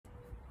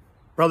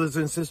Brothers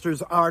and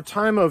sisters, our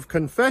time of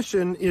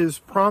confession is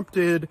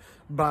prompted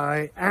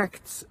by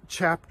Acts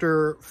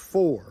chapter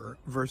 4,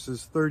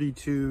 verses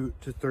 32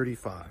 to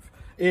 35,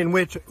 in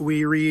which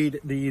we read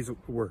these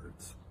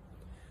words.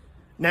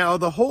 Now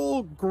the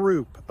whole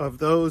group of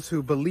those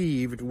who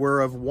believed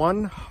were of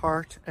one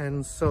heart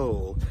and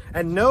soul,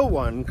 and no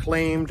one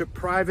claimed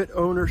private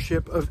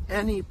ownership of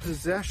any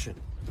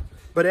possession,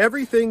 but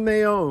everything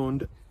they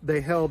owned they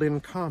held in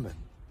common.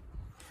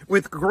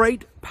 With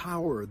great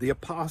power, the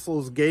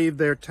apostles gave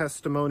their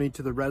testimony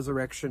to the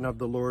resurrection of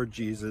the Lord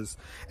Jesus,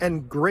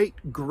 and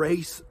great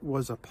grace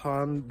was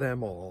upon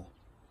them all.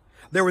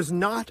 There was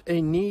not a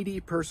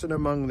needy person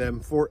among them,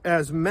 for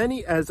as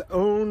many as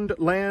owned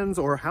lands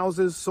or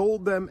houses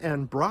sold them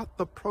and brought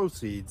the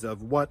proceeds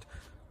of what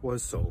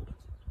was sold.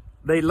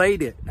 They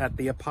laid it at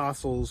the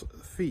apostles'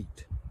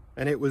 feet,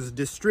 and it was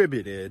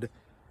distributed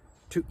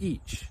to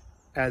each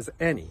as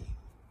any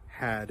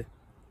had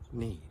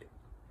need.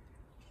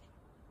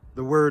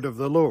 The word of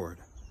the Lord.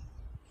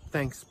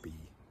 Thanks be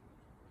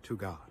to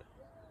God.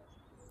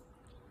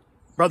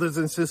 Brothers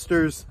and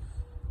sisters,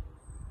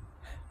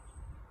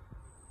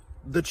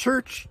 the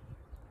church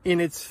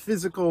in its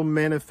physical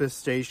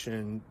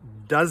manifestation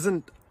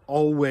doesn't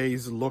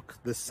always look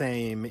the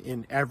same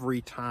in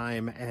every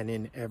time and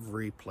in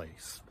every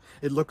place.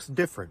 It looks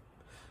different.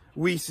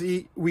 We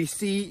see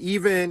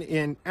even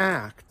in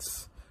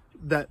Acts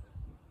that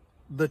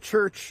the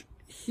church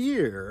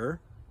here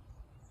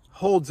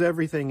holds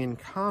everything in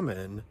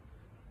common,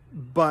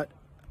 but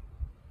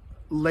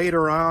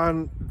later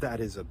on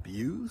that is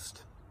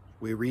abused.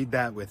 We read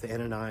that with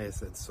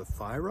Ananias and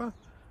Sapphira,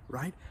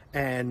 right?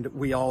 And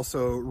we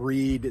also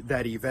read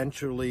that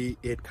eventually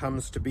it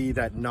comes to be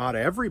that not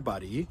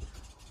everybody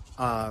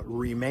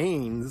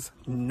remains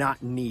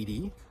not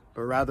needy,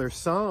 but rather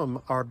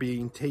some are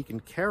being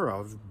taken care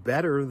of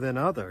better than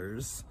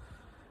others.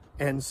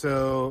 And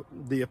so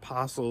the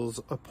apostles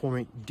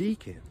appoint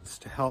deacons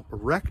to help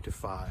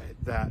rectify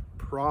that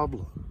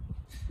problem.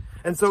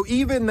 And so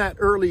even that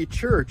early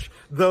church,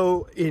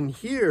 though in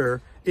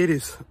here it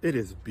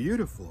is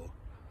beautiful,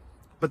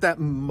 but that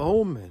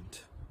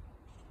moment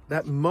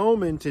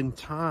in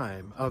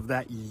time of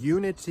that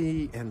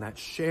unity and that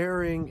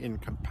sharing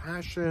and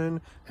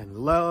compassion and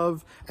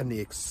love and the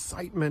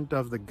excitement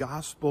of the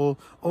gospel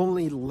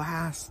only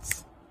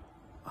lasts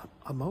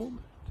a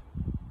moment.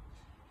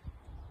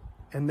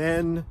 And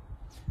then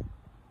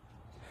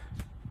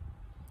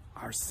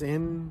our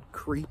sin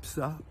creeps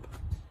up,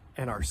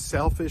 and our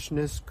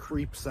selfishness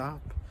creeps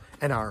up,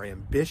 and our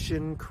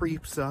ambition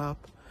creeps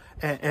up,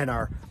 and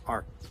our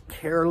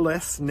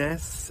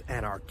carelessness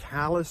and our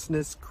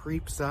callousness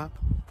creeps up.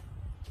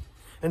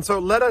 And so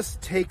let us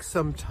take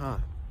some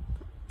time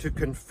to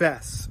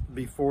confess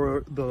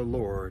before the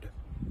Lord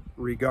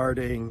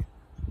regarding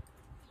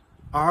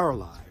our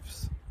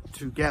lives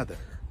together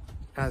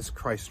as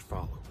Christ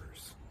followers.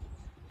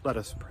 Let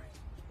us pray.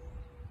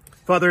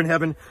 Father in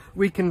heaven,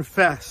 we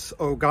confess,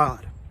 O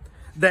God,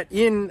 that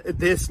in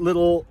this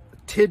little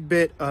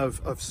tidbit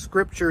of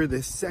Scripture,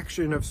 this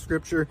section of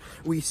Scripture,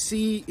 we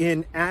see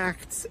in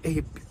Acts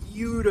a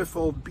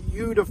beautiful,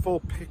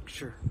 beautiful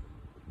picture.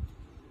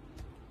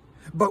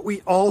 But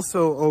we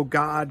also, O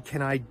God,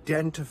 can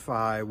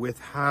identify with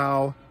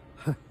how,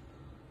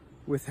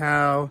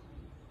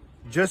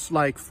 just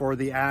like for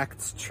the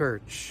Acts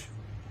church,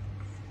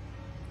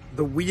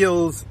 the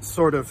wheels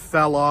sort of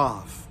fell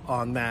off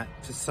on that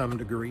to some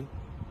degree.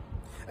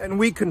 And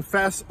we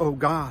confess, oh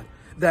God,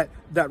 that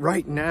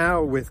right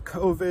now with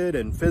COVID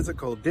and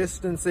physical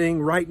distancing,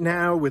 right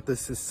now with the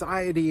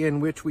society in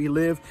which we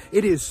live,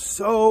 it is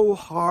so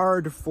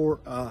hard for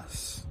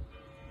us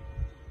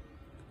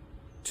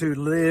to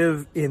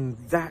live in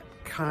that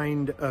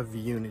kind of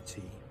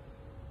unity.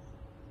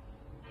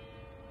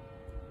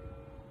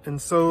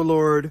 And so,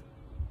 Lord,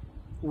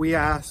 we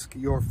ask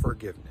your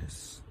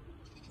forgiveness.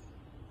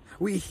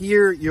 We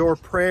hear your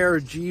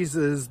prayer,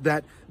 Jesus,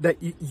 that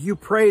you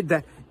prayed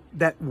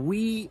that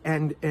we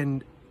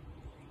and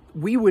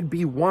we would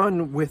be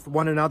one with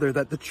one another,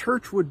 that the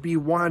church would be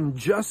one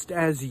just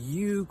as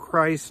you,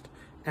 Christ,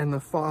 and the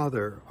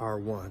Father are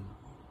one.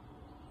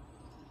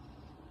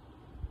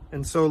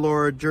 And so,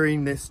 Lord,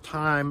 during this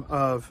time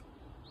of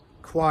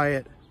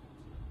quiet,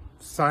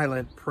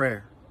 silent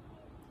prayer,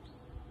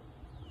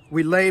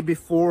 we lay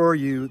before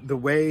you the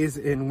ways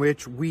in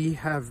which we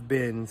have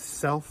been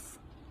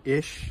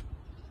selfish,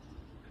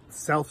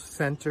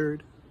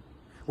 self-centered,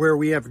 where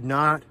we have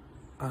not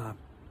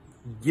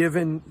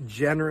given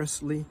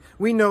generously.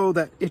 We know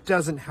that it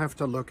doesn't have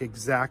to look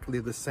exactly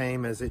the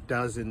same as it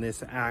does in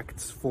this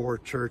Acts 4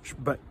 church,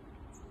 but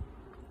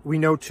we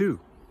know too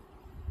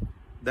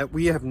that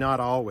we have not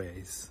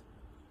always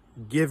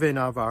given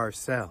of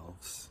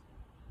ourselves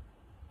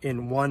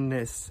in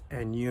oneness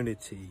and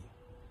unity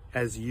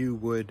as you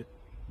would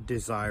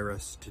desire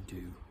us to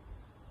do.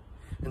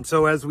 And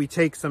so as we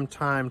take some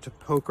time to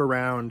poke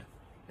around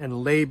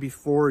and lay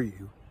before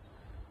you,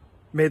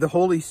 may the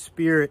Holy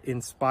Spirit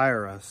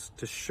inspire us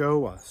to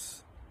show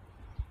us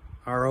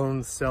our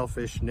own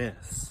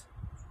selfishness,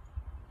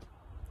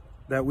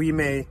 that we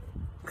may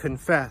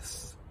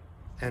confess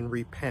and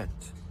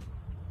repent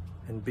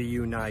and be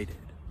united.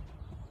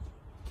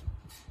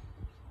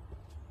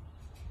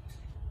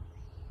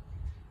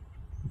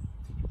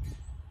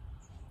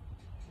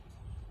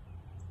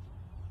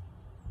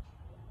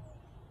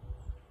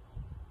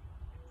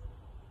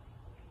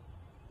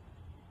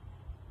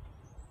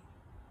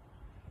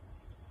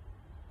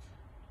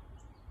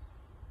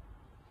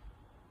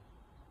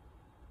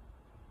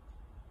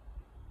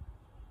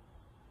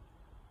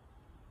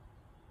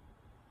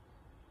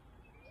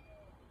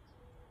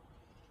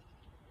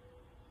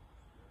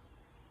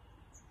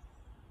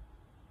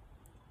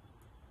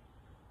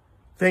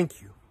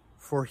 Thank you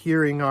for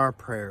hearing our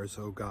prayers,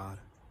 O God.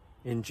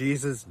 In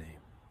Jesus'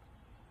 name,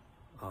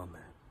 amen.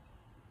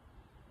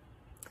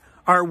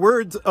 Our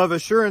words of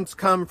assurance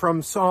come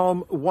from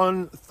Psalm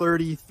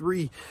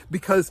 133,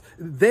 because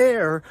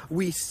there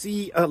we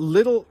see a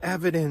little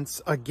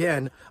evidence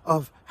again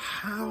of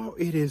how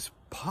it is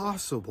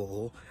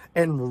possible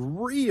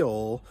and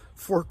real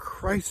for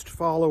Christ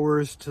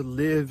followers to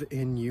live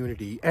in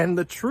unity. And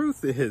the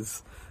truth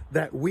is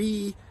that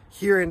we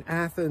here in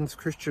Athens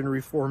Christian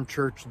Reformed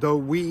Church, though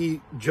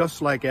we,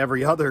 just like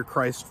every other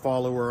Christ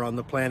follower on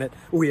the planet,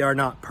 we are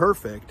not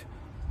perfect,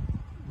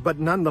 but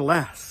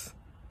nonetheless,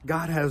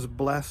 God has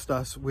blessed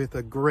us with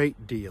a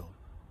great deal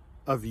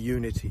of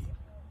unity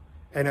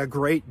and a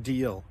great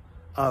deal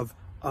of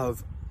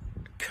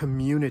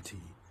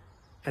community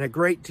and a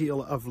great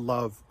deal of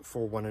love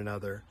for one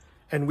another.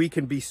 And we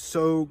can be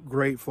so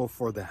grateful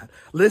for that.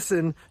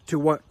 Listen to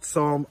what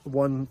Psalm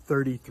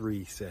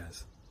 133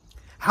 says.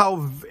 How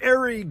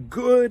very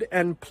good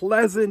and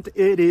pleasant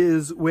it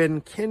is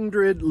when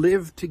kindred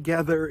live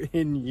together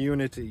in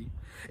unity.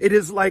 It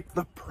is like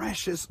the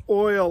precious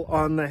oil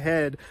on the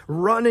head,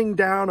 running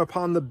down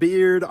upon the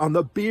beard, on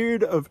the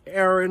beard of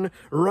Aaron,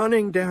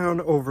 running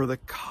down over the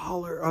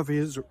collar of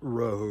his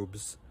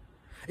robes.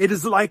 It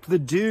is like the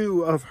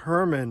dew of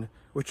Hermon,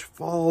 which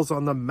falls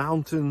on the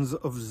mountains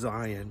of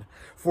Zion.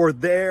 For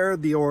there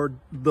the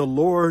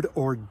Lord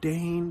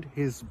ordained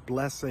his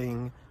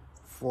blessing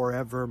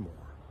forevermore.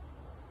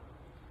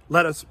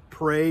 Let us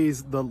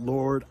praise the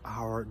Lord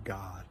our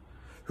God,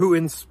 who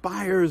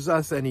inspires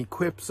us and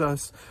equips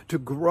us to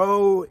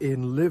grow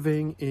in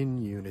living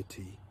in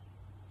unity.